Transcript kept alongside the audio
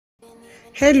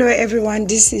Hello everyone,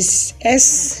 this is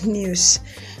S News.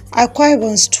 Akwa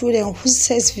Ibom student who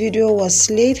says video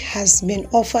was late has been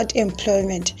offered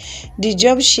employment. The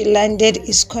job she landed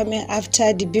is coming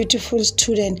after the beautiful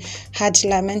student had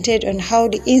lamented on how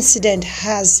the incident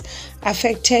has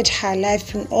affected her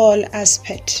life in all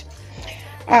aspects.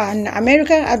 An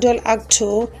American adult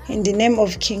actor in the name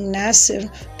of King Nasir,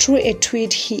 through a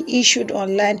tweet he issued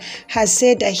online, has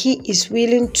said that he is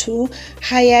willing to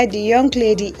hire the young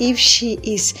lady if she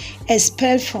is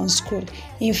expelled from school.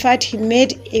 In fact, he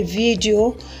made a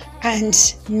video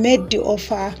and made the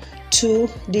offer to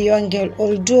the young girl,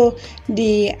 although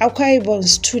the Akwa Ibom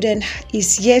student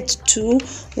is yet to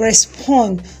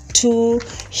respond to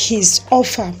his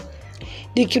offer.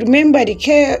 Remember the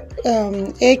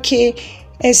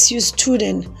AKSU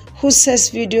student who says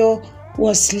video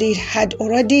was leaked had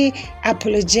already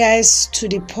apologized to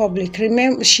the public.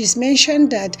 Remember, she's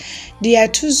mentioned that there are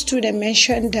two students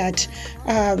mentioned that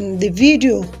the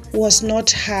video was not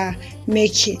her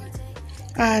making,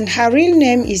 and her real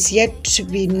name is yet to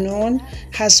be known.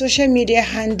 Her social media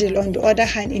handle, on the other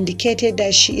hand, indicated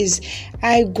that she is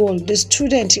AKWU. The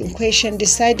student in question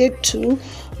decided to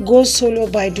go solo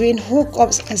by doing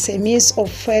hookups as a means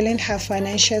of fueling her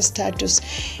financial status.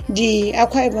 The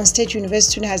Akwa Ibom State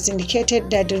University has indicated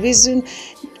that the reason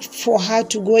for her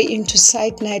to go into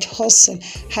side night hustle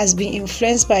has been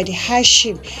influenced by the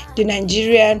hardship the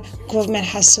Nigerian government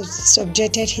has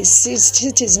subjected his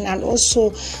citizens, and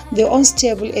also the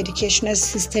unstable educational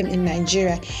system in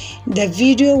Nigeria. The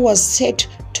video was said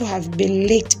to have been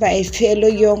leaked by a fellow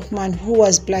young man who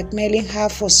was blackmailing her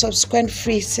for subsequent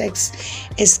free sex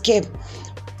escape,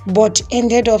 but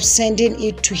ended up sending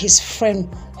it to his friend,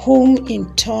 whom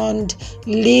in turn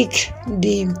leaked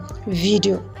the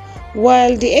video.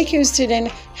 While the AKWU student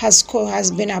has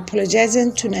been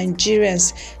apologizing to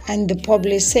Nigerians and the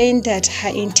public, saying that her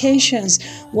intentions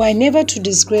were never to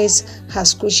disgrace her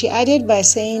school, she added by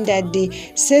saying that the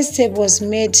said step was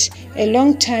made a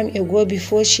long time ago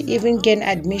before she even gained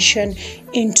admission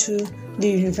into the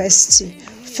university.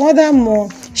 Furthermore,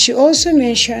 she also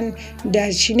mentioned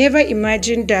that she never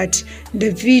imagined that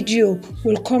the video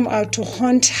will come out to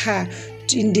haunt her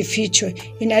in the future.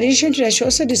 In addition to that, she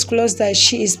also disclosed that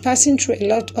she is passing through a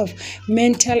lot of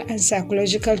mental and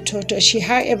psychological torture. She,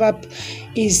 however,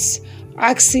 is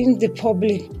asking the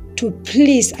public to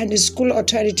please, and the school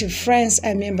authority, friends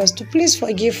and members, to please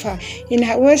forgive her. In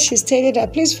her words, she stated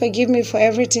that, "Please forgive me for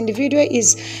everything. The video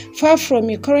is far from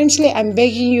me. Currently, I'm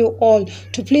begging you all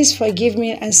to please forgive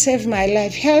me and save my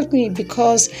life. Help me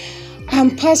because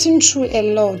I'm passing through a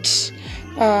lot."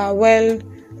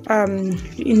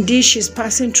 Indeed, she's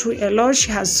passing through a lot. She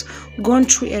has gone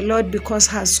through a lot because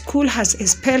her school has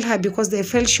expelled her because they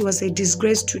felt she was a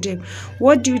disgrace to them.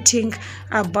 What do you think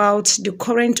about the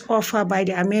current offer by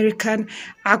the American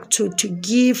actor to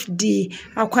give the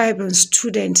Akwa Ibom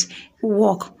student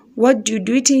work? What do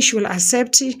you think she will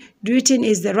accept it? Do you think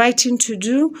it's the right thing to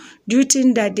do? Do you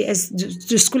think that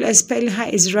the school expelling her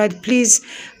is right? Please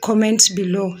comment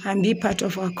below and be part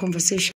of our conversation.